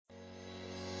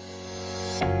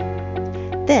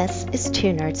This is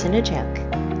Two Nerds and a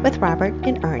Joke with Robert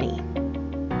and Ernie.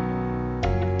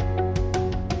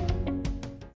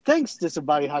 Thanks,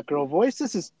 Disembodied Hot Girl Voice.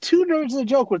 This is Two Nerds and a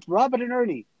Joke with Robert and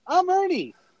Ernie. I'm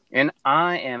Ernie. And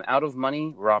I am out of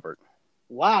money, Robert.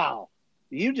 Wow.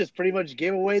 You just pretty much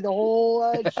gave away the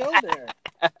whole show there.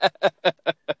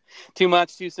 Too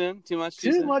much too soon? Too much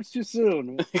too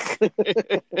soon.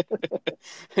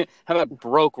 How about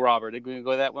broke, Robert? Did we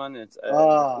go that one? It's,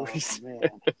 man.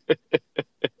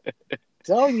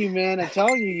 Telling you, man. I'm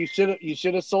telling you, you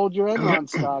should have sold your Enron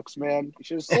stocks, man. You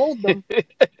should have sold them.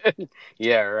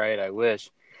 Yeah, right. I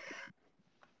wish.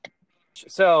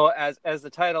 So, as the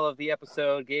title of the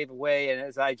episode gave away, and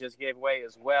as I just gave away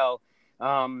as well,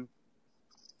 we're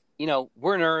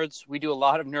nerds. We do a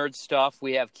lot of nerd stuff.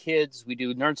 We have kids. We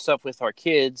do nerd stuff with our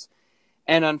kids.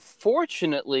 And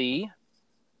unfortunately,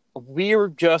 we're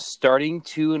just starting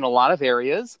to, in a lot of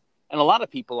areas, and a lot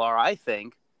of people are, I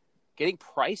think, getting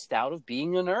priced out of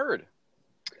being a nerd.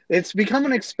 It's become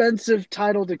an expensive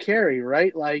title to carry,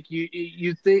 right? Like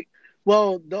you think,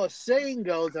 well, the saying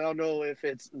goes, I don't know if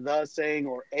it's the saying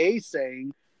or a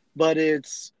saying, but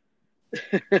it's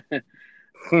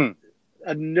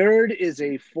a nerd is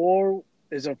a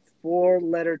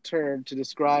four-letter term to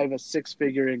describe a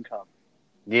six-figure income.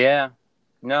 Yeah.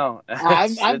 No.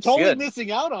 I'm totally good.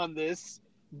 missing out on this.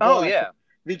 Oh, yeah.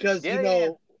 Because,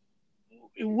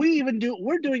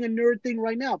 we're doing a nerd thing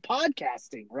right now,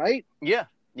 podcasting, right? Yeah.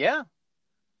 Yeah.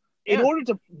 In order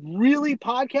to really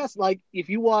podcast, like if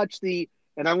you watch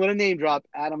and I'm going to name drop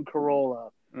Adam Carolla,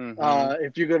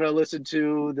 if you're going to listen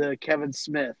to the Kevin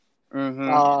Smith,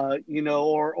 or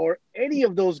any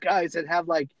of those guys that have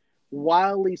like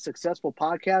wildly successful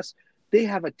podcasts, they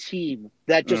have a team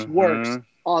that just works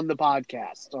on the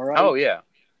podcast. All right. Oh yeah.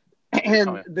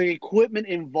 And the equipment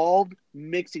involved,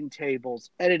 mixing tables,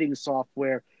 editing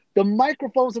software, the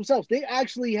microphones themselves, they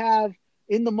actually have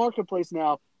in the marketplace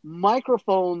now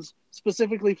microphones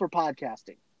specifically for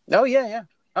podcasting. Oh yeah. Yeah.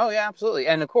 Oh yeah, absolutely.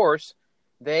 And of course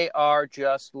they are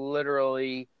just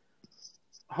literally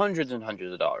hundreds and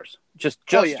hundreds of dollars just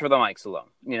for the mics alone,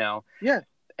 Yeah.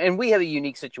 And we have a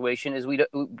unique situation is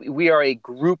we are a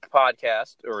group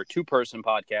podcast or a two-person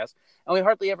podcast, and we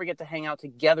hardly ever get to hang out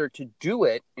together to do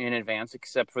it in advance,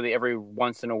 except for the every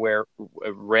once in a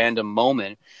random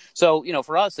moment. So,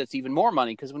 for us, it's even more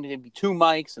money because we need to be two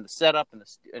mics and the setup and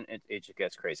it just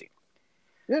gets crazy.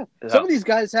 Yeah. Some of these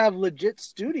guys have legit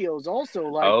studios also.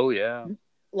 Like, oh, yeah.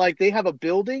 Like they have a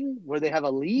building where they have a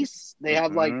lease. They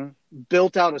have like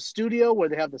built out a studio where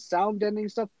they have the sound deadening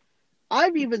stuff.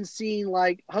 I've even seen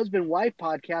like husband-wife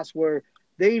podcasts where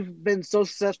they've been so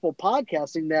successful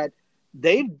podcasting that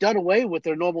they've done away with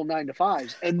their normal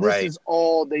 9-to-5s, and this is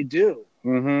all they do.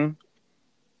 Mm-hmm.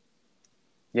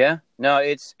 Yeah, no,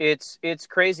 it's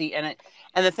crazy, and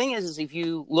the thing is if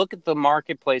you look at the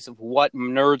marketplace of what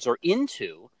nerds are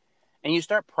into, and you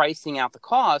start pricing out the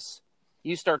costs,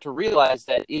 you start to realize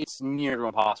that it's near to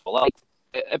impossible. Like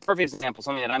a perfect example,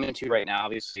 something that I'm into right now,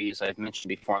 obviously, as I've mentioned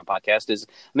before on the podcast, is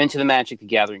I'm into the Magic the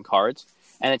Gathering cards,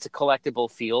 and it's a collectible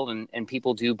field, and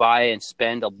people do buy and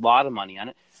spend a lot of money on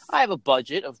it. I have a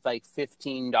budget of like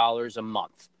 $15 a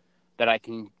month that I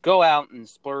can go out and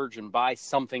splurge and buy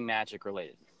something Magic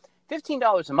related.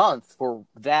 $15 a month for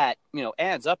that,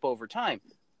 adds up over time,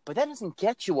 but that doesn't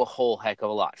get you a whole heck of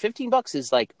a lot. $15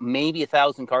 is like maybe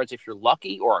 1,000 cards if you're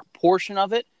lucky, or a portion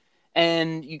of it,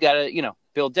 and you gotta,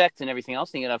 build decks and everything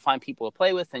else, and you got to find people to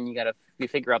play with, and you got to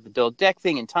figure out the build deck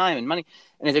thing and time and money.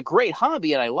 And it's a great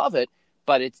hobby, and I love it,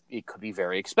 but it could be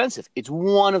very expensive. It's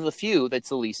one of the few that's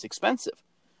the least expensive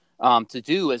to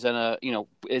do as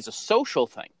as a social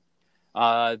thing.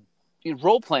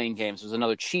 Role-playing games was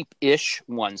another cheap-ish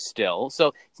one still,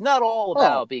 so it's not all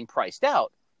about being priced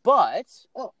out, but...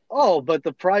 but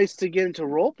the price to get into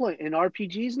role-playing in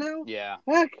RPGs now? Yeah.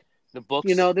 Heck. The books...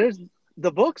 there's... The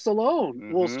books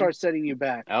alone will start setting you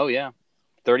back. Oh, yeah.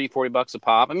 $30-$40 a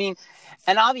pop. I mean,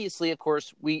 and obviously, of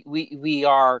course, we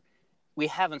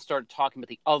haven't started talking about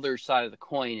the other side of the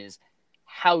coin is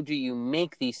how do you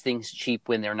make these things cheap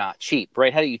when they're not cheap,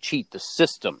 right? How do you cheat the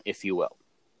system, if you will?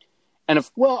 And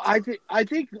I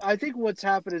think what's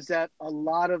happened is that a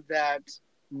lot of that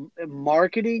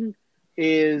marketing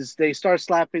is they start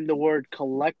slapping the word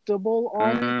collectible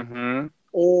on it,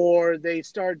 or they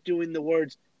start doing the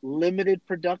words limited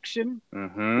production.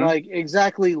 Like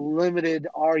exactly limited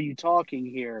are you talking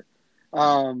here?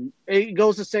 It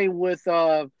goes the same with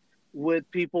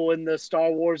people in the Star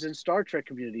Wars and Star Trek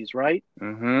communities, right?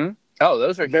 Oh,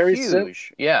 those are very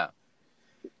huge. Yeah.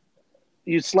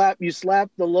 You slap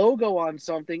the logo on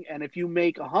something, and if you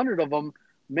make 100 of them,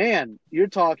 man, you're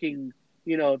talking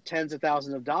tens of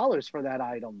thousands of dollars for that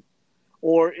item.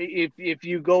 Or if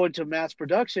you go into mass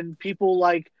production, people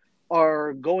like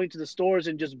are going to the stores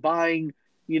and just buying,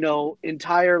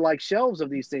 entire like shelves of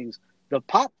these things. The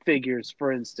pop figures,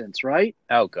 for instance, right?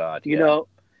 Oh God, You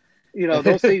yeah. know,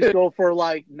 those things go for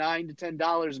like $9 to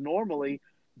 $10 normally,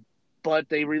 but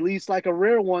they release like a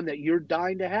rare one that you're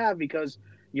dying to have because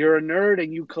you're a nerd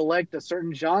and you collect a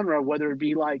certain genre, whether it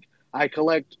be like I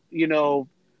collect,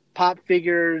 pop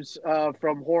figures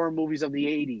from horror movies of the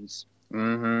 80s,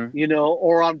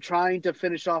 or I'm trying to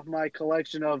finish off my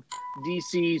collection of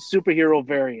DC superhero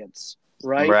variants,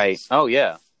 right? Right. Oh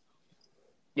yeah.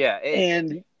 Yeah.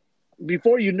 And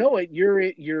before you know it, you're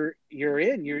in.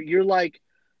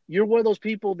 You're one of those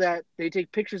people that they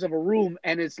take pictures of a room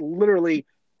and it's literally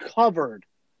covered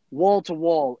wall to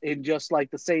wall in just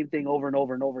like the same thing over and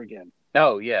over and over again.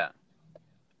 Oh yeah.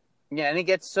 Yeah, and it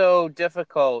gets so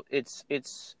difficult. It's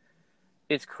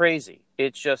crazy.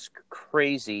 It's just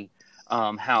crazy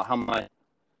how much,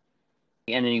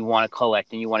 and then you want to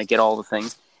collect and you want to get all the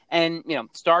things. And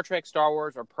Star Trek, Star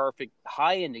Wars are perfect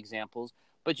high end examples.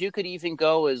 But you could even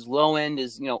go as low end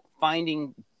as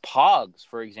finding Pogs,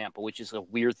 for example, which is a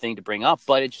weird thing to bring up,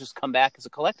 but it's just come back as a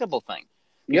collectible thing.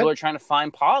 People are trying to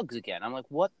find Pogs again. I'm like,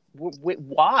 what?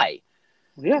 Why?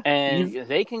 Yeah, and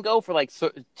they can go for like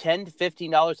 $10 to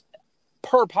 $15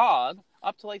 per Pog,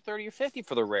 up to like 30 or 50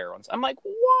 for the rare ones. I'm like,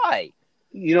 why?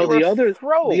 The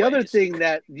other thing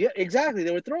that exactly,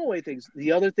 they were throwaway things.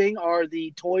 The other thing are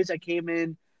the toys that came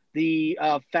in the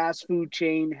fast food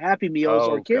chain Happy Meals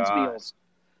or kids meals.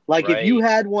 Like if you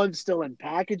had one still in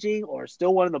packaging or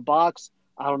still one in the box,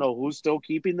 I don't know who's still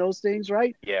keeping those things,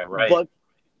 right? Yeah, right. But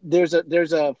there's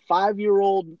a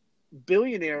 5-year-old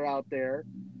billionaire out there,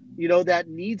 that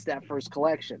needs that first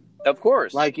collection. Of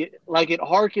course. Like it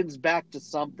harkens back to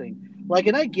something. Like,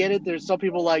 and I get it. There's some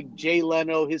people like Jay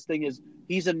Leno. His thing is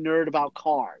he's a nerd about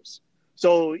cars,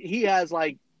 so he has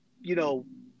like,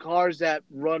 cars that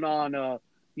run on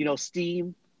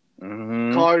steam.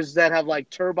 Mm-hmm. Cars that have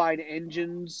like turbine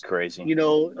engines, crazy.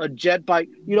 A jet bike,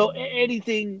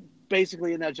 anything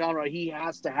basically in that genre, he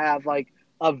has to have like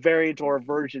a variant or a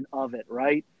version of it,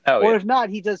 right? Oh, or if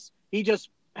not, he just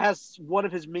has one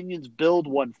of his minions build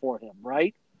one for him,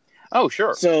 right? Oh,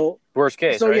 sure. So worst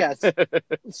case. So right? yes.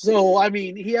 So I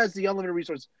mean, he has the unlimited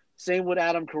resource. Same with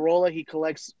Adam Carolla. He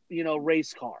collects,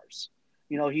 race cars.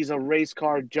 He's a race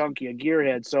car junkie, a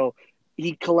gearhead. So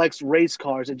he collects race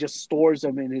cars and just stores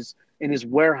them in his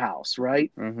warehouse,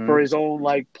 right? Mm-hmm. For his own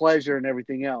like pleasure and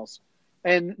everything else.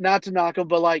 And not to knock him,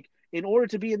 but like in order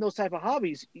to be in those type of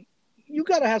hobbies, you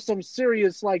got to have some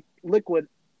serious like liquid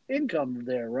income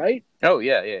there, right? Oh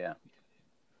yeah.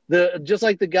 Just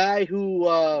like the guy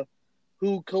who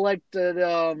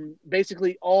collected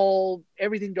basically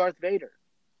everything Darth Vader.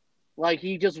 Like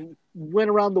he just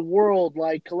went around the world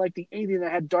like collecting anything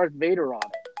that had Darth Vader on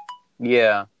it.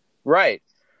 Yeah. Right.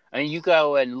 I mean, you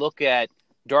go and look at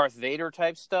Darth Vader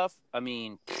type stuff. I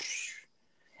mean,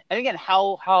 and again,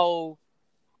 how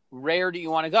rare do you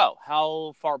want to go?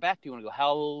 How far back do you want to go?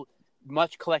 How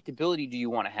much collectability do you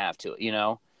want to have to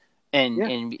it?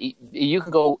 And you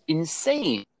can go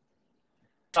insane.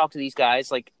 Talk to these guys.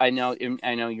 Like I know you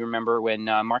remember when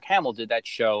Mark Hamill did that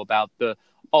show about the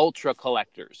ultra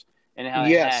collectors and how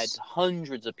it had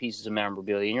hundreds of pieces of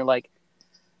memorabilia, and you're like,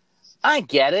 I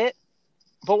get it.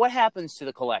 But what happens to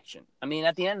the collection? I mean,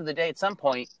 at the end of the day, at some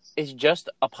point, it's just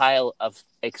a pile of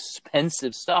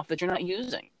expensive stuff that you're not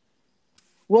using.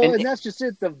 Well, and that's just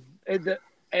it.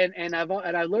 And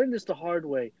I learned this the hard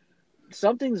way.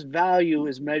 Something's value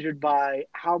is measured by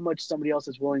how much somebody else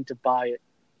is willing to buy it.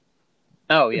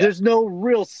 Oh yeah. There's no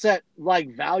real set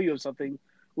like value of something.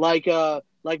 Like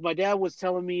my dad was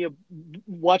telling me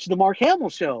watching the Mark Hamill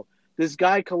show. This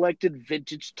guy collected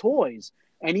vintage toys,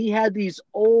 and he had these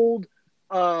old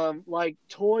like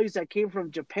toys that came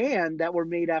from Japan that were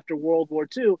made after World War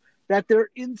II that they're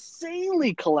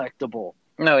insanely collectible.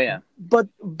 Oh yeah. But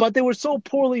they were so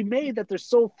poorly made that there's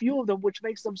so few of them, which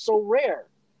makes them so rare.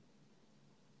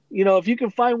 If you can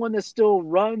find one that still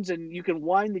runs and you can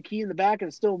wind the key in the back and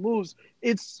it still moves,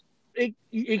 it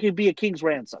could be a king's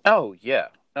ransom. Oh yeah.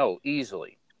 Oh,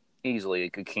 easily a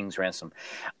good king's ransom.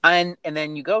 And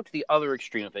then you go to the other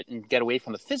extreme of it and get away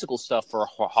from the physical stuff for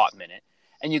a hot minute.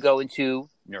 And you go into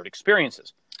nerd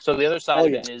experiences. So the other side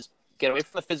of it is get away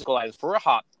from the physical items for a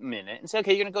hot minute and say,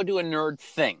 okay, you're going to go do a nerd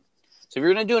thing. So if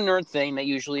you're going to do a nerd thing, that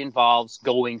usually involves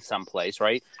going someplace,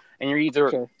 right? And you're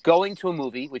either going to a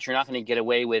movie, which you're not going to get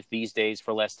away with these days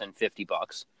for less than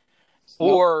 $50,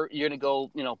 or you're going to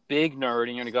go, big nerd,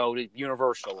 and you're going to go to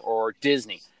Universal or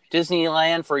Disney.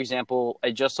 Disneyland, for example, I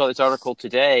just saw this article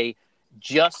today.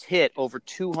 just hit over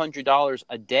 $200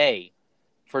 a day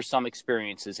for some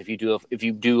experiences. If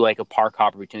you do like a park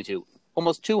hopper between the two,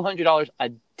 almost $200 a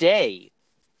day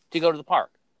to go to the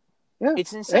park. Yeah.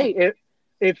 It's insane. Hey,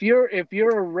 if you're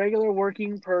a regular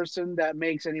working person that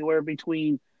makes anywhere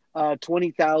between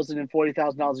 $20,000 and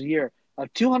 $40,000 a year, a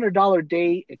 $200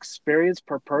 day experience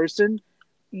per person,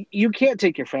 you can't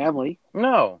take your family.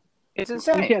 No, it's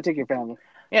insane. You can't take your family.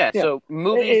 Yeah. So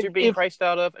movies are being priced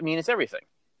out of. I mean, it's everything.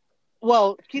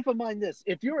 Well, keep in mind this: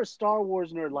 if you're a Star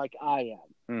Wars nerd like I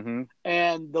am,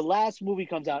 and the last movie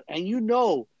comes out,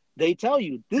 and they tell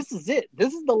you this is it,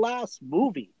 this is the last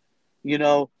movie,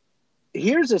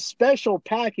 here's a special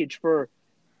package for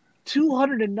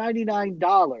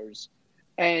 $299,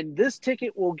 and this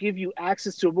ticket will give you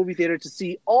access to a movie theater to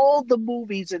see all the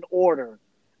movies in order,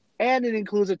 and it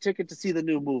includes a ticket to see the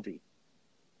new movie.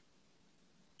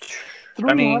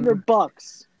 $300,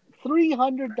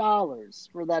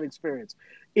 $300 for that experience.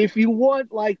 If you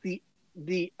want like the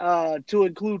to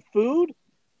include food,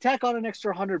 tack on an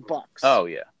extra $100. Oh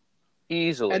yeah,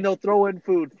 easily. And they'll throw in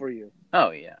food for you.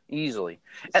 Oh yeah, easily.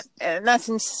 And that's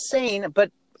insane.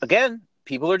 But again,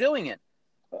 people are doing it.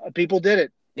 People did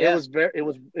it. Yeah.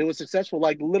 It was successful.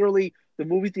 Like literally, the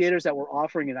movie theaters that were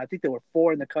offering it, I think there were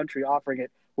 4 in the country offering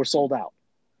it, were sold out.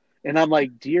 And I'm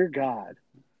like, dear God,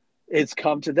 it's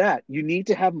come to that. You need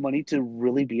to have money to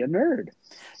really be a nerd.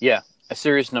 Yeah, a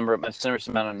serious amount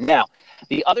of. Now,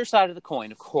 the other side of the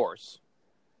coin, of course.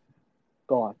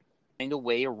 Go on. Find a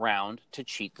way around to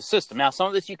cheat the system. Now, some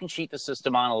of this you can cheat the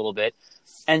system on a little bit,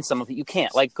 and some of it you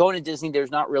can't. Like going to Disney,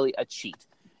 there's not really a cheat.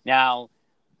 Now,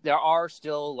 there are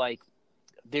still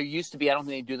there used to be. I don't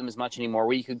think they do them as much anymore.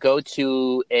 Where you could go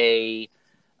to a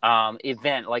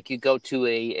event, like you go to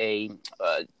a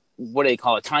what do they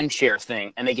call it, timeshare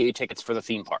thing, and they give you tickets for the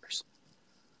theme parks.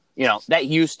 That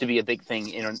used to be a big thing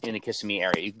in the Kissimmee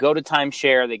area. You go to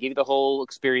timeshare, they give you the whole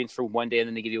experience for one day, and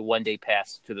then they give you a one-day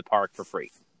pass to the park for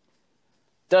free.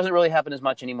 Doesn't really happen as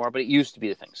much anymore, but it used to be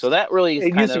a thing. So that really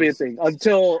is used to be a thing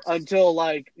until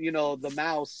the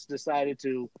mouse decided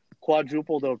to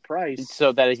quadruple the price,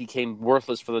 so that it became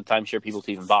worthless for the timeshare people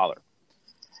to even bother.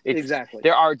 Exactly.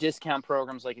 There are discount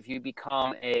programs, like if you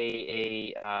become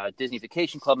a Disney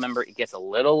Vacation Club member, it gets a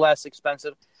little less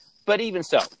expensive, but even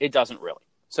so, it doesn't really.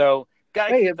 So,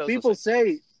 people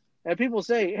say,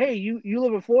 hey, you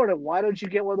live in Florida, why don't you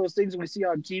get one of those things we see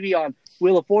on TV on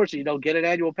Wheel of Fortune? Get an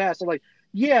annual pass. I'm like,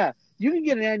 yeah, you can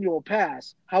get an annual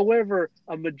pass. However,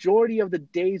 a majority of the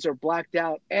days are blacked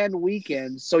out and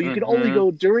weekends, so you can only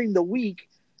go during the week,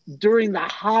 during the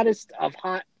hottest of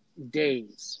hot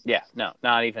days. Yeah, no,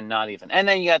 not even. And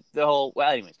then you got the whole.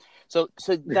 Well, anyways, so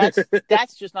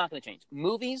that's just not going to change.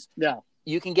 Movies, no,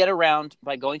 you can get around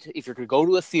by going to. If you're going to go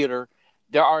to a theater,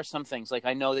 there are some things. Like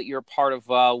I know that you're part of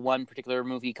one particular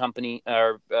movie company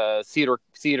or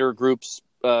theater group's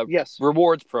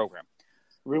rewards program.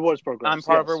 Rewards program. I'm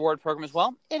part of a reward program as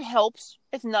well. It helps.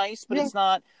 It's nice, but it's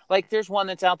not like there's one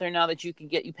that's out there now that you can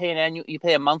get. You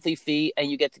pay a monthly fee,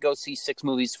 and you get to go see 6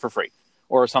 movies for free,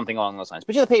 or something along those lines.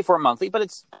 But you have to pay for it monthly. But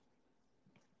it's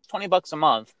 $20 a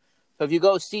month. So if you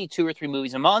go see 2 or 3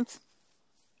 movies a month,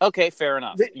 okay, fair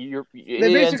enough. It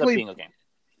ends up being okay.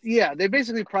 Yeah, they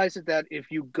basically price it that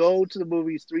if you go to the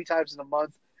movies 3 times in a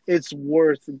month, it's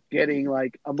worth getting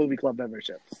like a movie club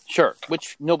membership. Sure,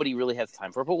 which nobody really has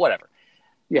time for, but whatever.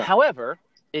 Yeah. However,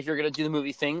 if you're going to do the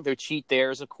movie thing, they're cheap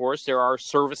theirs, of course. There are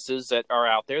services that are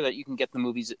out there that you can get the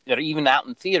movies that are even out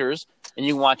in theaters, and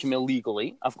you can watch them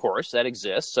illegally, of course. That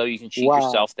exists, so you can cheat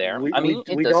yourself there. We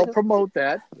don't promote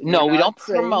that. No, we don't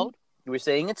promote. We're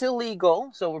saying it's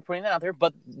illegal, so we're putting that out there,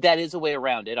 but that is a way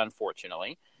around it,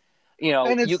 unfortunately.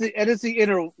 And it's the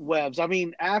interwebs. I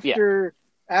mean, after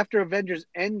Avengers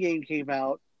Endgame came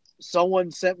out, someone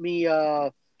sent me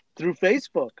through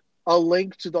Facebook a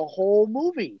link to the whole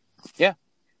movie. Yeah,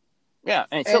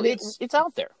 and so it's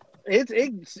out there.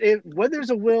 When there's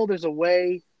a will, there's a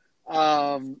way.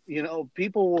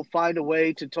 People will find a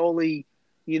way to totally,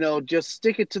 just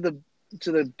stick it to the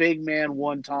big man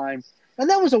one time,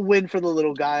 and that was a win for the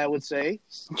little guy, I would say.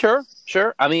 Sure.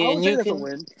 I mean, that's a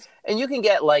win. And you can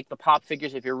get like the pop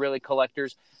figures if you're really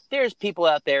collectors. There's people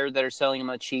out there that are selling them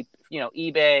on cheap,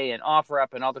 eBay and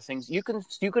OfferUp and other things. You can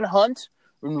hunt.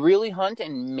 Really hunt,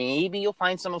 and maybe you'll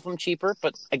find some of them cheaper.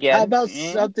 But again, how about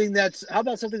something that's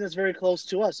very close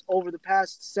to us? Over the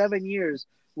past 7 years,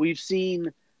 we've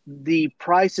seen the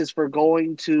prices for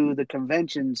going to the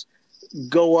conventions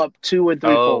go up 2 and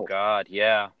 3 fold. Oh God,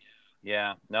 yeah.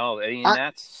 No, I mean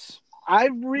that's. I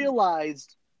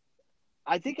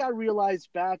think I realized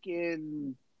back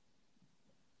in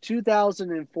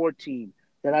 2014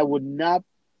 that I would not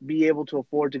be able to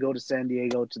afford to go to San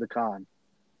Diego to the con.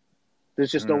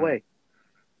 There's just no way.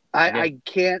 I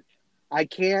can't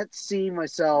see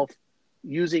myself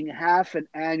using half an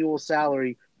annual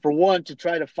salary for one to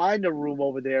try to find a room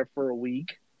over there for a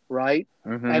week, right?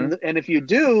 And if you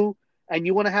do, and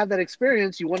you want to have that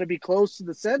experience, you want to be close to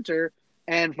the center.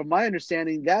 And from my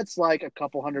understanding, that's like a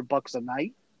couple $100 a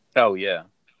night. Oh yeah.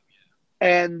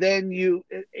 And then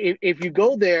if you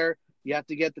go there, you have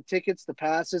to get the tickets, the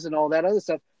passes, and all that other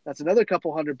stuff. That's another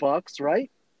couple $100,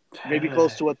 right? Maybe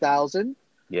close to $1,000.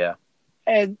 Yeah.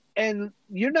 And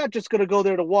you're not just going to go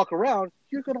there to walk around.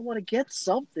 You're going to want to get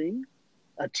something,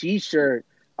 a T-shirt,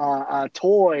 a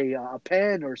toy, a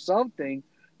pen, or something.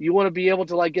 You want to be able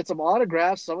to like get some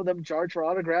autographs. Some of them charge for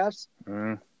autographs.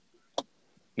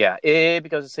 Yeah,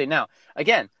 because I say now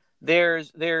again,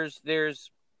 there's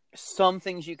some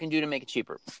things you can do to make it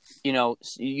cheaper. You know,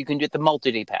 you can get the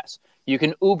multi-day pass. You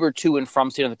can Uber to and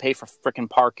from, so you don't have to pay for freaking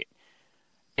parking.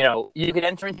 You know, you can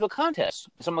enter into a contest.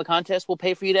 Some of the contests will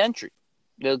pay for you to entry.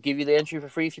 They'll give you the entry for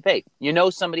free if you pay. You know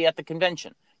somebody at the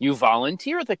convention. You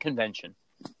volunteer at the convention.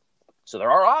 So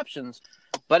there are options.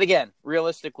 But again,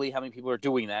 realistically, how many people are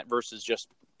doing that versus just,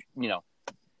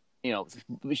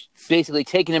 basically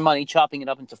taking the money, chopping it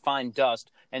up into fine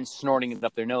dust, and snorting it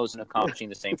up their nose and accomplishing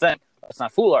the same thing? Let's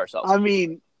not fool ourselves. I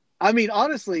mean,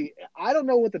 honestly, I don't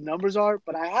know what the numbers are,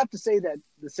 but I have to say that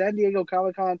the San Diego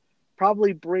Comic-Con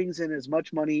probably brings in as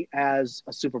much money as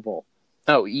a Super Bowl.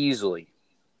 Oh, easily.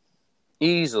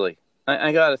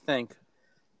 I gotta think.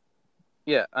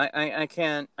 Yeah, I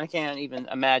can't even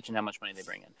imagine how much money they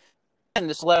bring in, and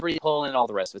the celebrity pull and all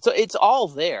the rest of it. So it's all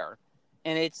there,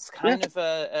 and it's kind of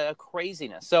a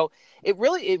craziness. So it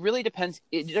really depends.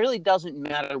 It really doesn't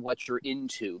matter what you're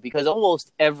into, because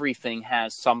almost everything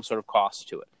has some sort of cost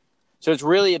to it. So it's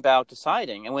really about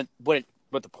deciding. And what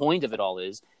the point of it all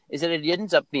is that it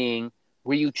ends up being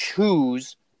where you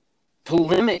choose to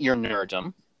limit your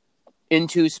nerddom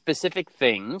into specific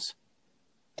things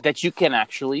that you can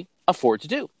actually afford to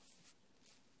do.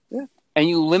 Yeah. And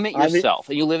you limit yourself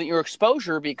and you limit your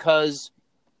exposure because,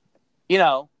 you're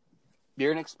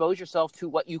going to expose yourself to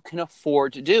what you can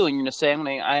afford to do. And you're going to say,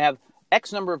 I have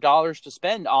X number of dollars to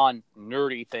spend on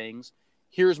nerdy things.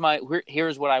 Here's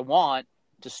what I want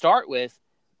to start with.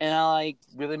 And I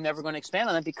really am never going to expand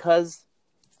on that because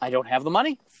I don't have the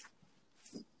money.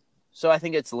 So I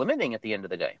think it's limiting at the end of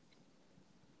the day.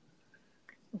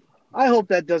 I hope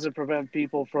that doesn't prevent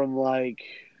people from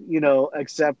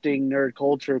accepting nerd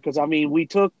culture. Because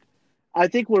I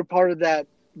think we're part of that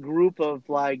group of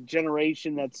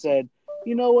generation that said,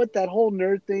 you know what, that whole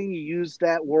nerd thing, you use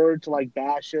that word to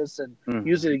bash us and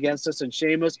use it against us and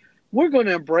shame us. We're going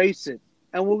to embrace it.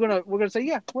 And we're going to say,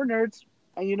 yeah, we're nerds.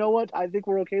 And you know what? I think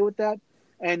we're okay with that.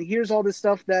 And here's all this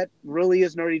stuff that really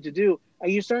is nerdy to do.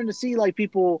 And you're starting to see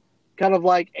people kind of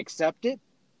accept it.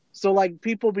 So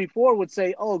people before would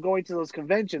say, oh, going to those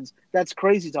conventions, that's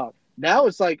crazy talk. Now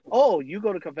it's oh, you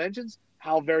go to conventions?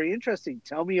 How very interesting.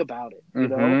 Tell me about it. You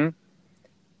know?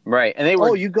 Right. And they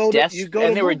were you go to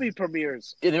movie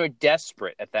premieres. And they were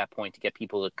desperate at that point to get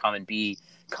people to come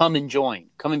and join,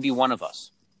 come and be one of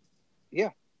us.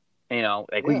 Yeah.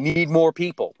 We need more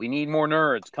people. We need more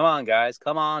nerds. Come on, guys.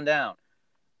 Come on down.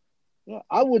 Yeah.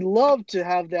 I would love to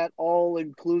have that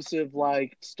all-inclusive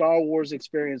Star Wars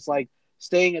experience,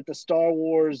 staying at the Star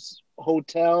Wars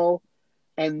hotel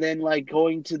and then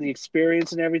going to the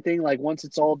experience and everything once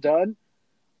it's all done.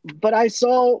 But I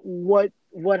saw what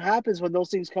happens when those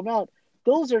things come out.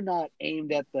 Those are not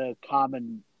aimed at the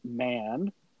common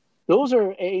man. Those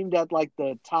are aimed at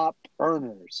the top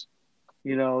earners,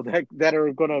 that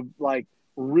are going to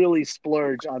really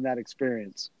splurge on that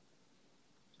experience.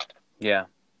 Yeah.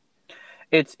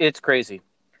 It's crazy.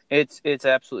 It's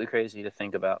absolutely crazy to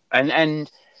think about.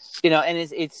 And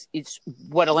it's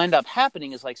what'll end up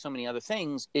happening is so many other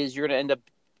things is you're going to end up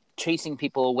chasing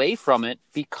people away from it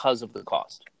because of the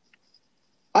cost.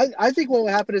 I think what will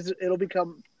happen is it'll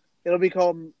become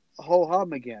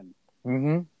ho-hum again.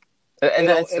 Mm-hmm. And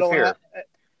that's the fear.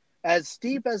 As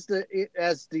steep as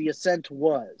the ascent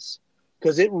was,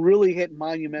 because it really hit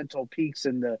monumental peaks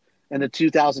in the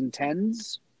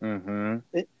 2010s. Mm-hmm.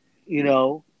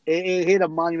 It hit a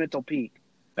monumental peak.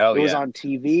 Oh, it was on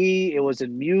TV. It was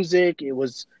in music. It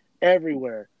was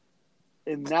everywhere.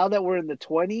 And now that we're in the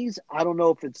 20s, I don't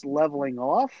know if it's leveling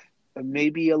off,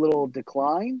 maybe a little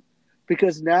decline,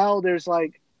 because now there's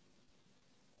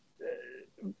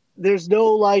there's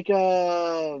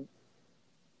no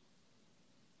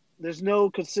there's no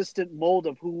consistent mold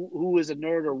of who is a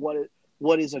nerd or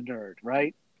what is a nerd,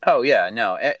 right? Oh yeah,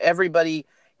 no. Everybody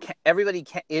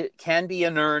can be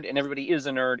a nerd, and everybody is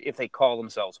a nerd if they call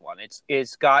themselves one.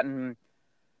 It's gotten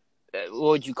what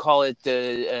would you call it,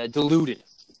 diluted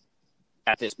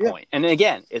at this point. And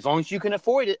again, as long as you can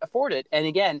afford it. And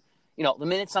again, the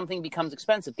minute something becomes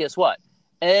expensive, guess what?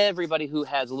 Everybody who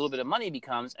has a little bit of money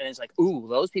becomes, and it's like, ooh,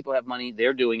 those people have money,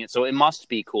 they're doing it, so it must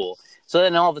be cool. So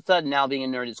then all of a sudden, now being a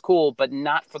nerd is cool, but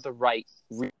not for the right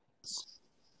reasons.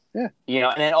 Yeah.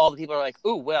 And then all the people are like,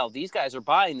 ooh, well, these guys are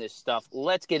buying this stuff.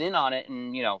 Let's get in on it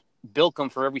and, bilk them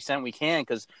for every cent we can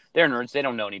because they're nerds. They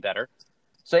don't know any better.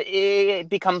 So it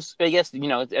becomes, I guess,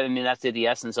 that's the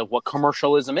essence of what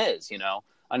commercialism is,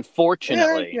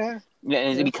 unfortunately. Yeah.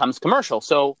 It becomes commercial.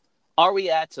 So are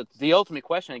we so the ultimate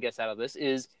question, I guess, out of this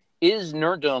is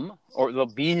nerddom, or the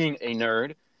being a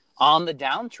nerd, on the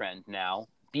downtrend now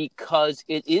because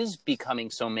it is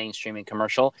becoming so mainstream and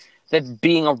commercial that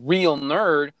being a real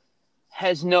nerd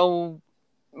has no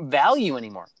value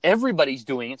anymore? Everybody's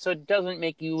doing it, so it doesn't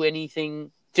make you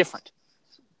anything different.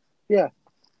 Yeah.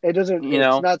 It doesn't,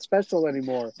 it's not special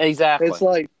anymore. Exactly.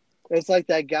 It's like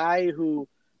that guy who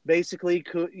basically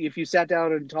could, if you sat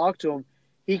down and talked to him,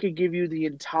 he could give you the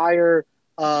entire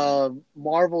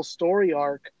Marvel story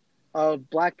arc of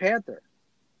Black Panther.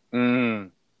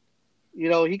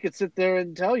 He could sit there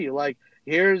and tell you, like,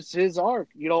 here's his arc,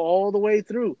 all the way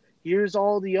through. Here's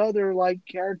all the other, like,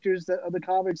 characters of the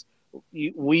comics.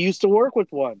 We used to work with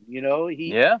one, He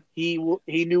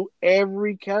knew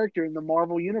every character in the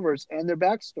Marvel universe and their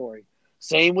backstory.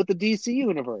 Same with the DC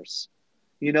universe,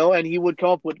 and he would come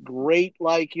up with great,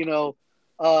 like, he'd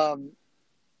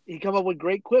come up with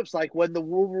great quips, like when the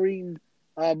Wolverine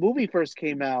movie first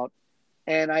came out,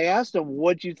 and I asked him,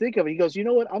 "What'd you think of it?" He goes, "You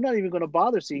know what? I'm not even going to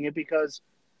bother seeing it because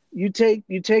you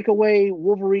take away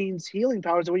Wolverine's healing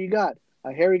powers, and what you got?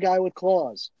 A hairy guy with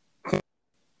claws."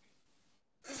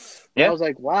 Yeah. I was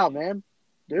like, "Wow, man,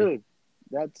 dude,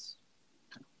 that's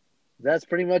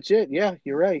pretty much it." Yeah,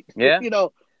 you're right. Yeah,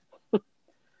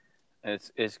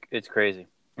 it's crazy.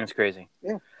 It's crazy.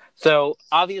 Yeah. So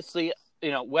obviously,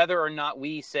 whether or not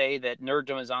we say that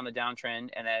nerddom is on the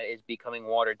downtrend and that it's becoming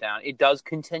watered down, it does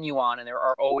continue on, and there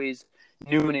are always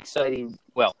new and exciting,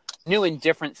 new and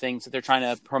different things that they're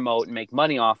trying to promote and make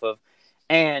money off of.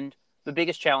 And the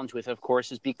biggest challenge with it, of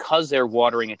course, is because they're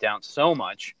watering it down so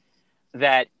much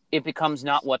that it becomes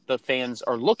not what the fans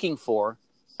are looking for,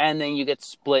 and then you get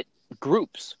split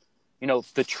groups.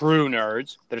 The true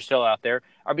nerds that are still out there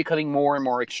are becoming more and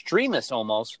more extremists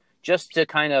almost, just to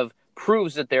kind of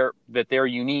proves that they're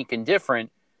unique and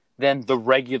different than the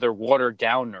watered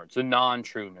down nerds, the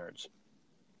non-true nerds.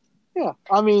 Yeah,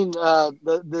 I mean,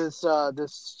 this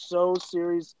show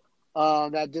series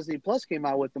that Disney Plus came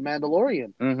out with, The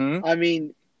Mandalorian. Mm-hmm. I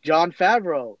mean, Jon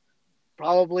Favreau,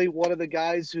 probably one of the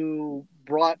guys who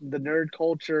brought the nerd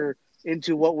culture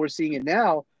into what we're seeing it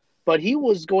now, but he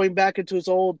was going back into his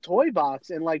old toy box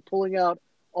and, like, pulling out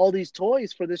all these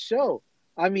toys for this show.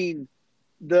 I mean,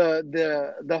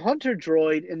 the hunter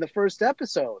droid in the first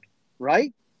episode,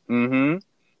 right? Mm-hmm.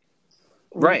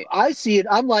 Right. I see it.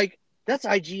 I'm like, that's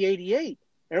IG-88.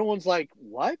 Everyone's like,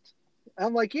 what?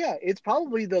 I'm like, yeah, it's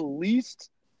probably the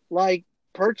least, like,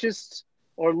 purchased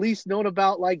or least known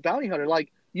about, like, bounty hunter.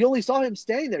 Like, you only saw him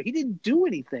standing there. He didn't do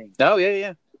anything. Oh,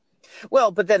 yeah.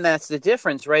 Well, but then that's the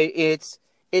difference, right? It's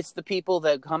the people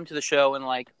that come to the show and,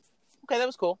 like, okay, that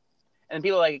was cool. And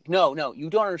people are like, no, you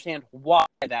don't understand why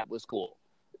that was cool.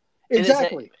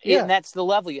 Exactly. And that's the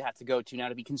level you have to go to now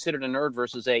to be considered a nerd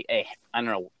versus a I don't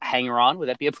know, hanger-on. Would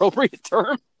that be an appropriate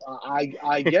term?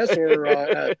 I guess,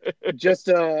 or just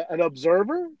an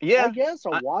observer. Yeah, I guess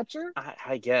a watcher.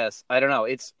 I guess. I don't know.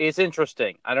 It's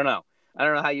interesting. I don't know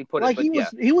how you put it. But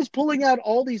he was pulling out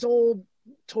all these old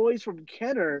toys from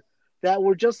Kenner that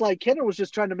were just like Kenner was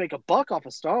just trying to make a buck off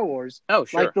of Star Wars. Oh,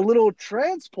 sure. Like the little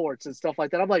transports and stuff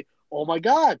like that. I'm like, oh my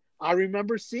God, I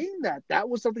remember seeing that. That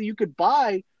was something you could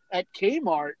buy at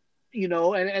Kmart,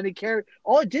 and it carried.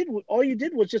 All you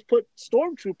did was just put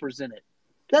stormtroopers in it.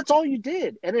 That's all you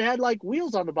did, and it had like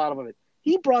wheels on the bottom of it.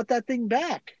 He brought that thing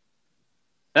back.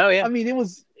 Oh yeah. I mean,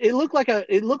 it looked like a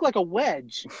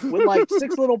wedge with like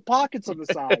 6 little pockets on the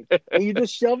side, and you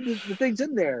just shoved the things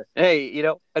in there. Hey,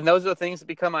 and those are the things that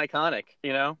become iconic.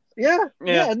 Yeah.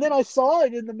 And then I saw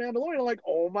it in The Mandalorian. I'm like,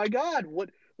 oh my God, what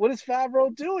is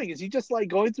Favreau doing? Is he just like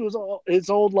going through his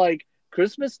old like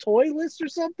Christmas toy list or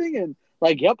something? And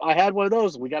like, yep, I had one of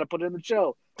those. We got to put it in the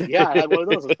show. Yeah, I had one of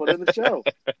those. Let's put it in the show.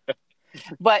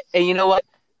 But and you know what?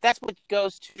 That's what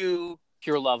goes to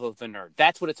pure love of the nerd.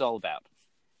 That's what it's all about.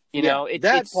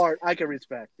 It's, part I can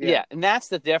respect. Yeah, and that's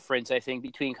the difference, I think,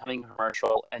 between coming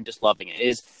commercial and just loving it,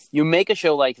 is you make a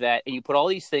show like that and you put all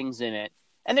these things in it,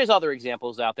 and there's other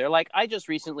examples out there. Like, I just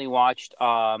recently watched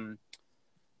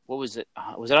what was it?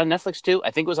 Was it on Netflix too?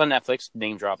 I think it was on Netflix.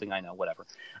 Name dropping, I know, whatever.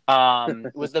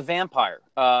 It was the Vampire,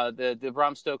 the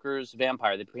Bram Stoker's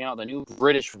Vampire. They put out the new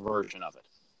British version of it,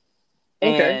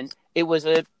 and it was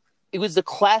the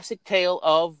classic tale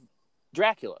of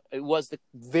Dracula. It was the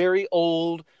very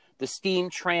old, the steam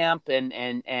tramp, and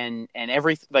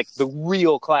everything, like the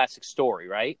real classic story,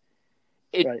 right?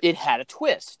 It had a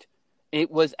twist. It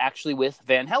was actually with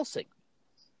Van Helsing.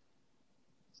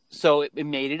 So it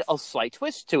made it a slight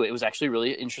twist to it. It was actually a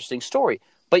really interesting story.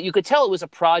 But you could tell it was a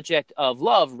project of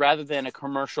love rather than a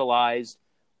commercialized,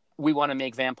 we want to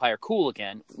make vampire cool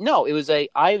again. No, it was I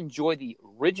enjoy the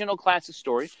original classic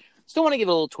story. Still want to give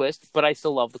it a little twist, but I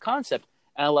still love the concept.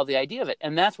 And I love the idea of it.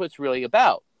 And that's what it's really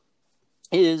about,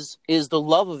 is the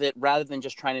love of it rather than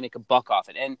just trying to make a buck off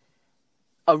it. And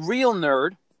a real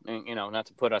nerd, not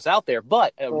to put us out there,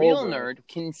 but a real nerd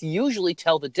can usually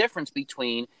tell the difference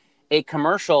between a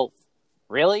commercial,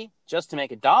 really, just to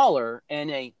make $1,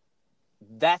 and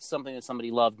that's something that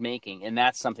somebody loved making, and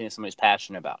that's something that somebody's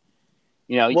passionate about.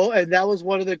 Well, and that was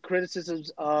one of the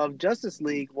criticisms of Justice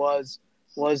League was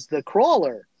the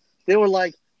crawler. They were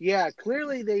like, yeah,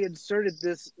 clearly they inserted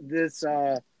this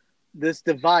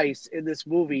device in this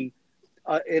movie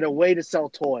in a way to sell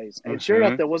toys, and sure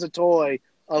enough, there was a toy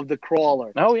of the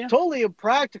crawler. Oh yeah, totally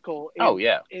impractical.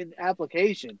 In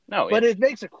application. But it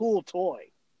makes a cool toy.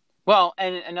 Well,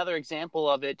 and another example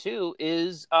of it too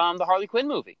is the Harley Quinn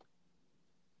movie.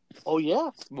 Oh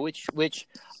yeah, which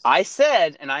I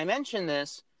said, and I mentioned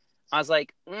this. I was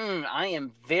like, I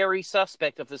am very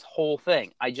suspect of this whole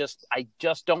thing. I just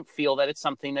don't feel that it's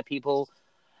something that people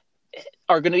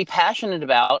are going to be passionate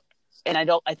about, and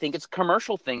I think it's a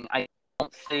commercial thing. I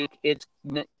don't think it's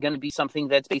going to be something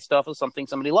that's based off of something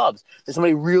somebody loves. That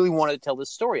somebody really wanted to tell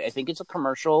this story. I think it's a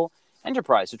commercial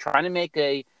enterprise. They're trying to make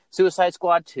a Suicide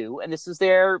Squad 2, and this is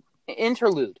their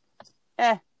interlude.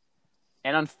 And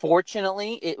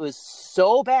unfortunately, it was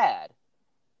so bad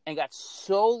and got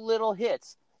so little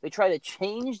hits, they tried to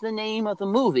change the name of the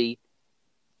movie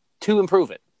to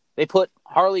improve it. They put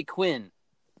Harley Quinn,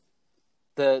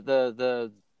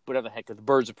 the whatever the heck, the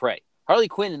Birds of Prey. Harley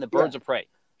Quinn and the Birds of Prey.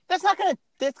 That's not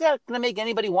gonna make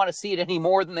anybody want to see it any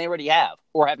more than they already have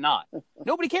or have not.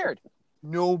 Nobody cared.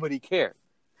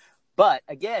 But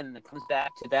again, it comes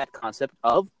back to that concept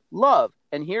of love.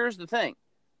 And here's the thing.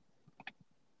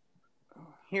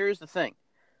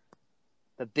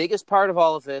 The biggest part of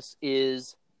all of this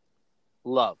is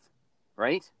love,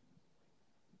 right?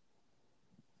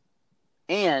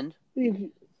 And,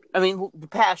 I mean,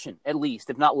 passion, at least,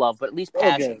 if not love, but at least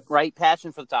passion, right?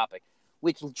 Passion for the topic,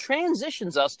 which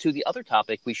transitions us to the other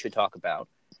topic we should talk about,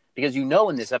 because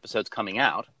when this episode's coming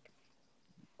out.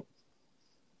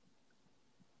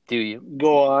 Do you?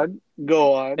 Go on.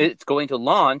 It's going to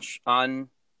launch on,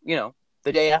 the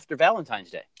day after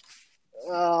Valentine's Day.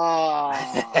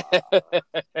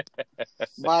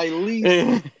 My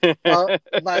least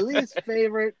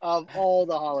favorite of all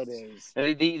the holidays.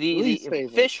 The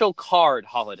official card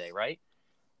holiday, right?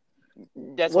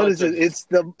 That's what is it?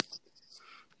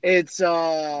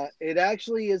 It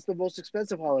actually is the most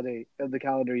expensive holiday of the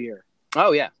calendar year.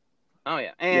 Oh yeah,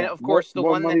 and of course the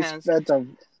one that has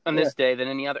on this day than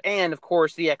any other, and of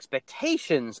course the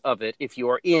expectations of it, if you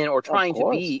are in or trying to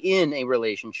be in a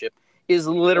relationship, is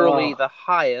literally the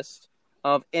highest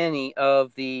of any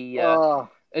of the.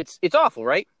 It's awful,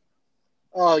 right?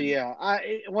 Oh yeah,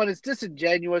 when it's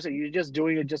disingenuous and you're just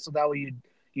doing it just so that way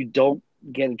you don't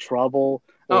get in trouble,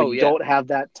 or you don't have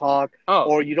that talk,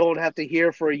 or you don't have to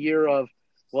hear for a year of,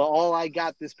 well, all I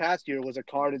got this past year was a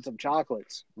card and some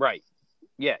chocolates. Right.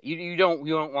 Yeah, you don't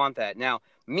want that. Now,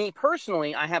 me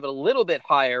personally, I have it a little bit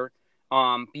higher,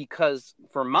 because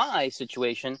for my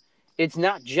situation, it's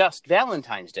not just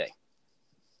Valentine's Day.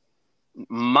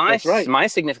 My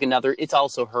significant other, it's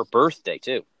also her birthday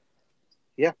too.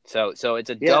 Yeah. So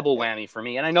it's a double whammy for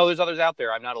me. And I know there's others out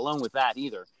there. I'm not alone with that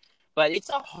either. But it's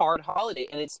a hard holiday,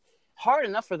 and it's hard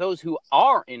enough for those who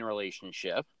are in a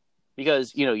relationship,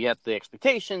 because, you have the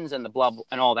expectations and the blah, blah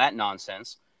and all that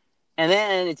nonsense. And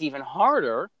then it's even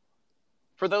harder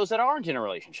for those that aren't in a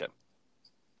relationship.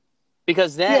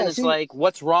 Because then it's like,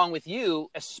 what's wrong with you,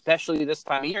 especially this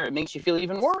time of year? It makes you feel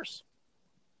even worse.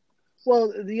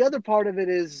 Well, the other part of it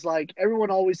is, like,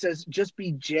 everyone always says, just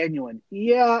be genuine.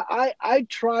 Yeah, I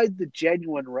tried the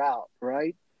genuine route,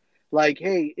 right? Like,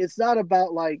 hey, it's not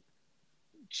about, like,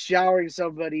 showering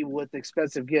somebody with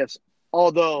expensive gifts,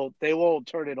 although they won't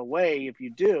turn it away if you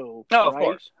do. Oh,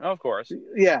 right? Of course.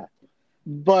 Yeah.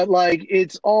 But, like,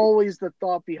 it's always the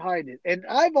thought behind it. And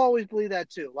I've always believed that,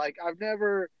 too. Like, I've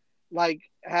never, like,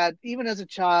 had, even as a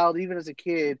child, even as a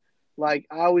kid, like,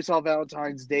 I always saw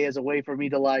Valentine's Day as a way for me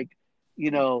to, like,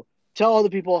 tell other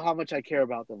people how much I care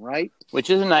about them, right? Which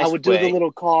is a nice I would way. do the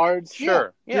little cards.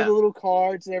 Sure. Yeah. Do the little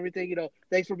cards and everything,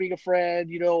 thanks for being a friend,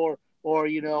 or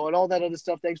and all that other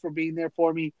stuff. Thanks for being there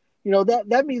for me.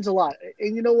 That means a lot.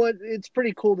 And you know what? It's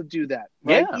pretty cool to do that,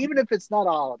 right? Yeah. Even if it's not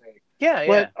a holiday. Yeah,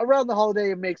 But around the holiday,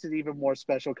 it makes it even more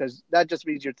special because that just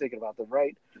means you're thinking about them,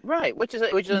 right? Right, which is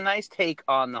a nice take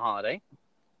on the holiday.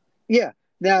 Yeah.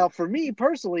 Now, for me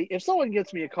personally, if someone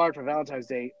gets me a card for Valentine's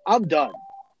Day, I'm done.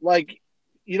 Like,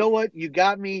 you know what? You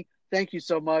got me. Thank you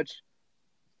so much.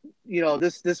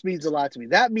 This means a lot to me.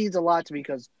 That means a lot to me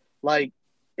because, like,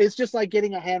 it's just like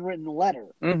getting a handwritten letter,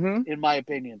 in my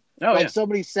opinion. Oh, like yeah.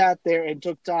 somebody sat there and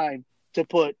took time to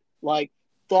put like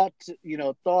thoughts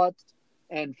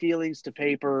and feelings to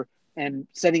paper and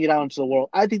sending it out into the world.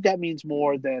 I think that means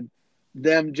more than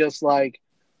them just like,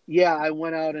 yeah, I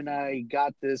went out and I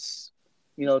got this,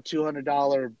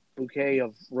 $200 bouquet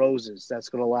of roses that's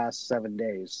going to last 7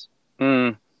 days.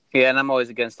 Yeah, and I'm always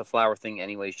against the flower thing,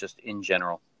 anyways, just in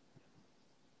general.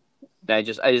 I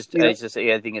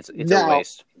think it's a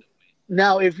waste.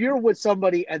 Now, if you're with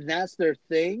somebody and that's their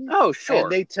thing, oh sure,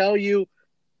 and they tell you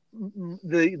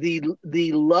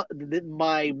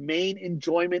my main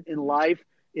enjoyment in life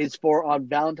is for on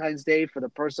Valentine's Day for the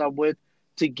person I'm with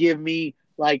to give me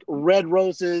like red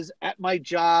roses at my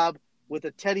job with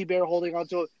a teddy bear holding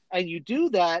onto it, and you do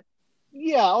that,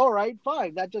 yeah, all right,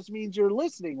 fine. That just means you're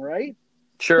listening, right?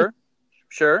 Sure.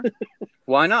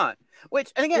 Why not?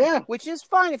 Which is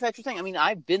fine if that's your thing. I mean,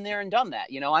 I've been there and done that.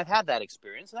 I've had that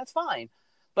experience, and that's fine.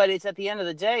 But it's at the end of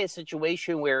the day a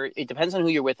situation where it depends on who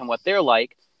you're with and what they're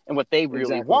like and what they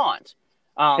really want.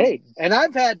 Hey, and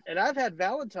I've had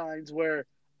Valentines where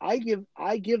I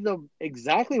give them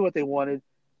exactly what they wanted,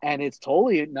 and it's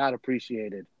totally not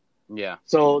appreciated. Yeah.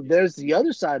 So there's the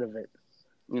other side of it.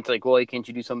 It's like, well, can't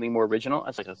you do something more original? I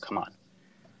was like, oh, come on.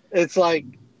 It's like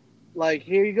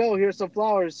here you go, here's some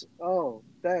flowers. Oh,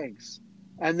 thanks.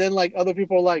 And then like other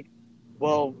people are like,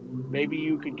 well, maybe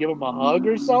you could give them a hug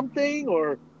or something,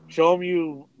 or show them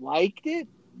you liked it.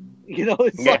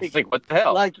 It's like what the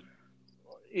hell? Like,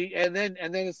 and then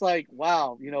it's like,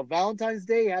 wow, Valentine's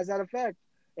Day has that effect.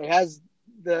 It has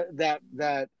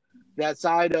that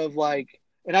side of like,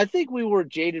 and I think we were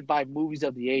jaded by movies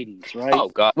of the 80s, right? Oh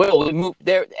God! Well,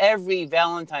 every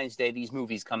Valentine's Day these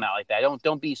movies come out like that.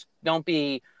 Don't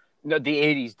be. No, the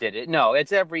 80s did it. No,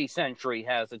 it's every century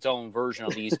has its own version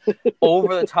of these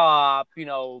over the top.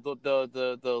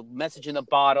 The message in the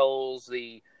bottles.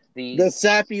 The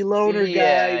sappy loner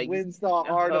guy wins the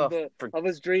heart of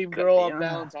his dream girl on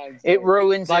Valentine's Day. It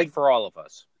ruins it for all of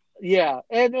us. Yeah,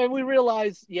 and we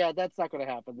realize, that's not going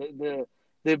to happen.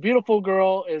 The beautiful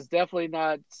girl is definitely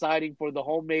not siding for the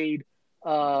homemade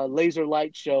laser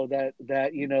light show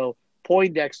that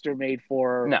Poindexter made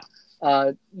for her. No.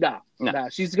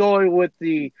 She's going with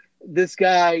this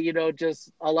guy,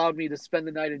 just allowed me to spend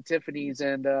the night in Tiffany's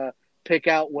and pick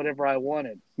out whatever I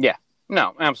wanted. Yeah.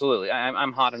 No, absolutely.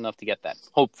 I'm hot enough to get that.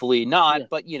 Hopefully not,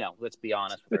 but let's be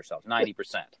honest with ourselves.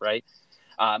 90%, right?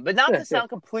 But not to sound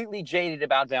completely jaded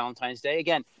about Valentine's Day.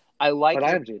 Again, I like. But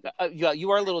I am jaded.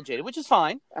 You are a little jaded, which is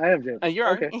fine. I am jaded. You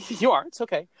are. Okay. You are. It's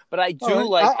okay. But I do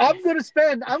like. I'm gonna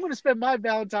spend my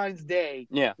Valentine's Day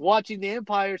watching The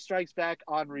Empire Strikes Back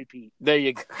on repeat. There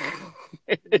you go.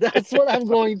 That's what I'm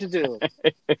going to do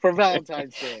for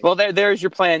Valentine's Day. Well, there's your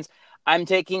plans. I'm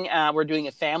taking. We're doing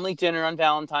a family dinner on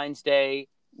Valentine's Day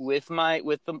with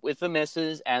the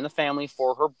missus and the family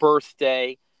for her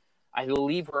birthday. I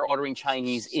believe we're ordering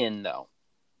Chinese in though.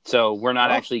 So we're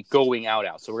not actually going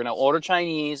out. So we're going to order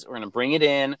Chinese. We're going to bring it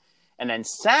in. And then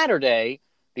Saturday,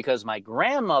 because my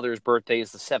grandmother's birthday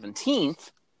is the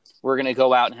 17th, we're going to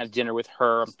go out and have dinner with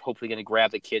her. I'm hopefully going to grab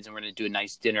the kids and we're going to do a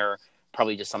nice dinner.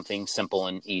 Probably just something simple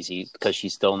and easy because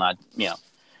she's still not,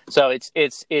 So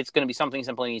it's going to be something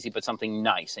simple and easy, but something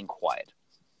nice and quiet.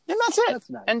 And that's it. That's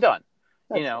nice. And done.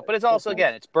 But it's also,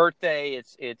 again, it's birthday.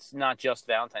 It's not just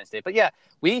Valentine's Day. But yeah,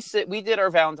 we did our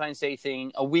Valentine's Day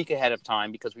thing a week ahead of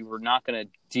time because we were not going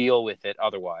to deal with it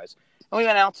otherwise. And we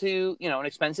went out to, an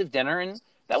expensive dinner, and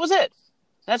that was it.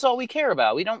 That's all we care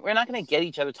about. We're not going to get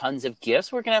each other tons of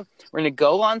gifts. We're gonna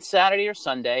go on Saturday or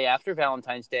Sunday after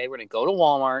Valentine's Day. We're gonna go to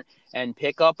Walmart and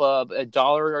pick up a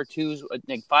dollar or two,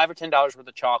 like $5 or $10 worth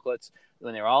of chocolates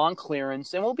when they're all on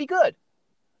clearance, and we'll be good.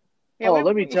 Yeah,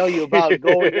 let me tell you about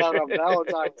going out on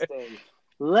Valentine's Day.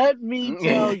 Let me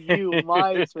tell you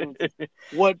my experience.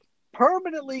 What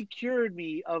permanently cured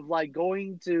me of like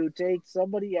going to take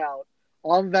somebody out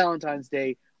on Valentine's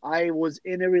Day, I was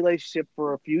in a relationship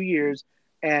for a few years,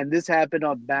 and this happened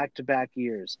on back-to-back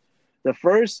years. The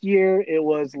first year,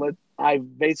 I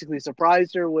basically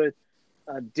surprised her with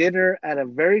a dinner at a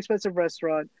very expensive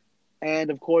restaurant,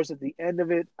 And of course, at the end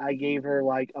of it, I gave her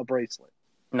like a bracelet.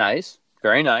 Nice.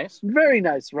 Very nice. Very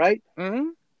nice, right? Mm-hmm.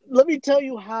 Let me tell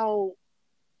you how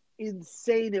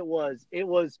insane it was.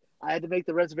 I had to make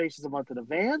the reservations a month in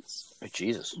advance. Oh,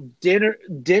 Jesus.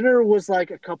 Dinner was like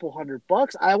a couple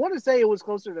 $100. I want to say it was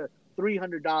closer to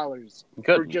 $300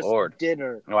 for just Lord.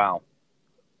 dinner. Wow.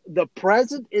 The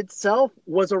present itself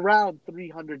was around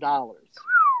 $300.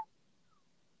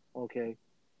 Okay.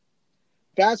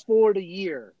 Fast forward a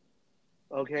year.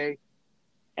 Okay.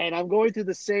 And I'm going through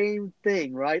the same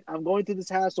thing, right? I'm going through this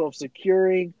hassle of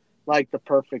securing like the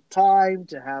perfect time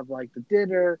to have like the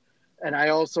dinner. And I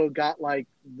also got like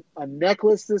a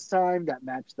necklace this time that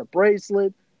matched the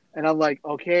bracelet. And I'm like,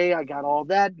 okay, I got all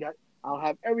that. I'll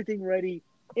have everything ready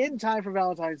in time for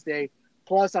Valentine's Day.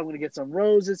 Plus, I'm going to get some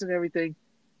roses and everything.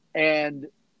 And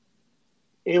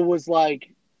it was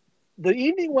like, the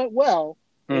evening went well.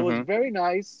 It was very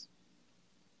nice.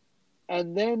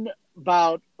 And then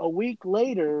about a week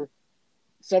later,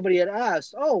 somebody had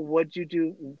asked, oh, what'd you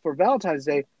do for Valentine's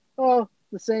Day? Oh,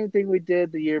 the same thing we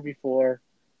did the year before.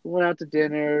 We went out to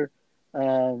dinner,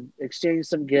 exchanged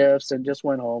some gifts, and just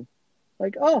went home.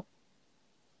 Like, oh,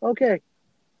 okay.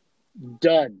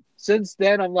 Done. Since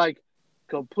then, I'm like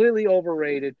completely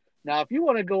overrated. Now, if you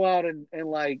want to go out and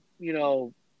like, you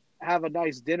know, have a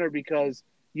nice dinner because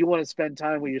you want to spend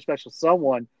time with your special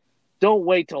someone, don't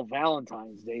wait till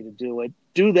Valentine's Day to do it.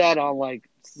 Do that on like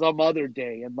some other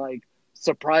day and like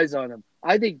surprise on them.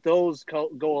 I think those go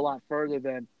a lot further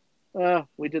than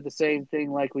we did the same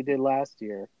thing like we did last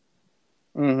year.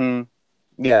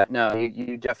 Yeah, no,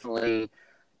 you definitely,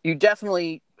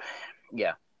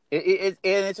 yeah. And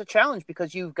it's a challenge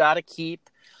because you've got to keep,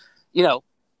 you know,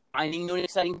 finding new and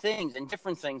exciting things and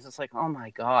different things. It's like, oh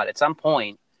my God, at some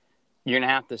point, you're going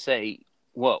to have to say,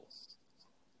 whoa,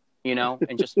 you know,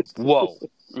 and just, whoa.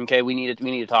 Okay, we need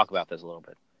to talk about this a little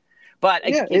bit. But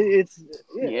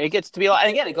it gets to be a lot.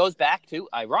 And again, it goes back to,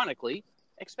 ironically,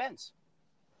 expense.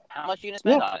 How much are you going to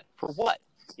spend on it? For what?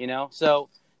 You know, so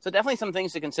definitely some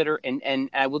things to consider. And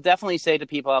I will definitely say to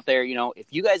people out there, you know, if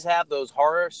you guys have those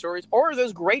horror stories or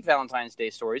those great Valentine's Day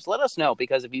stories, let us know.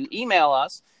 Because if you email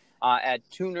us at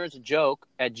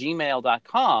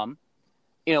twonerdsjoke@gmail.com,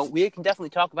 you know, we can definitely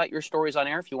talk about your stories on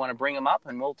air if you want to bring them up.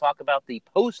 And we'll talk about the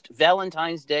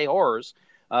post-Valentine's Day horrors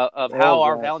of how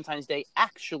our Valentine's Day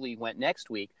actually went next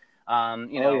week.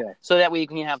 So that way you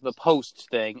can have the post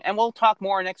thing. And we'll talk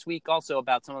more next week also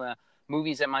about some of the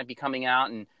movies that might be coming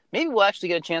out. And maybe we'll actually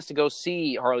get a chance to go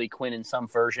see Harley Quinn in some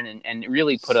version and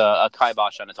really put a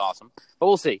kibosh on It's Awesome. But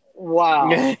we'll see.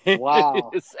 Wow.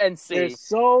 Wow. And see. There's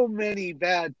so many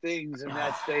bad things in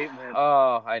that statement.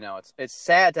 Oh, I know. It's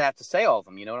sad to have to say all of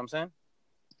them. You know what I'm saying?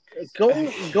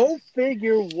 Go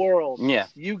figure, world. Yeah.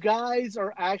 You guys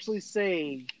are actually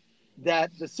saying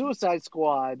that the Suicide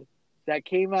Squad that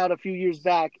came out a few years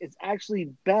back is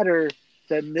actually better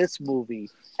than this movie,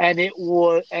 and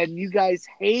you guys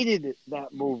hated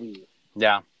that movie.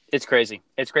 Yeah, it's crazy.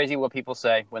 It's crazy what people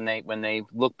say when they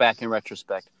look back in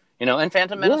retrospect. You know, and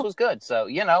Phantom Menace was good, so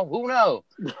you know, who knows?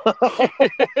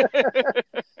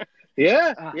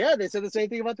 Yeah, they said the same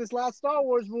thing about this last Star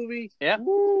Wars movie. Yeah.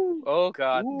 Woo. Oh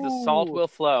God, Woo. The salt will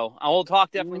flow. I will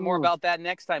talk definitely more about that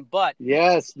next time. But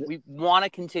yes, we want to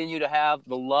continue to have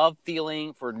the love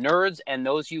feeling for nerds and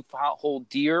those you hold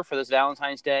dear for this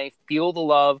Valentine's Day. Feel the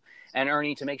love, and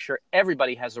Ernie, to make sure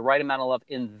everybody has the right amount of love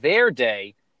in their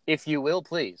day, if you will,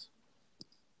 please.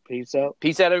 Peace out.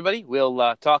 Peace out, everybody.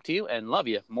 We'll talk to you and love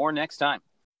you more next time.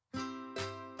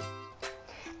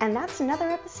 And that's another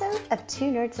episode of Two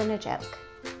Nerds and a Joke.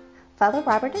 Follow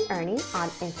Robert and Ernie on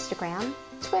Instagram,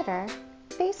 Twitter,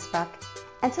 Facebook,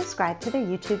 and subscribe to their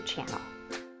YouTube channel.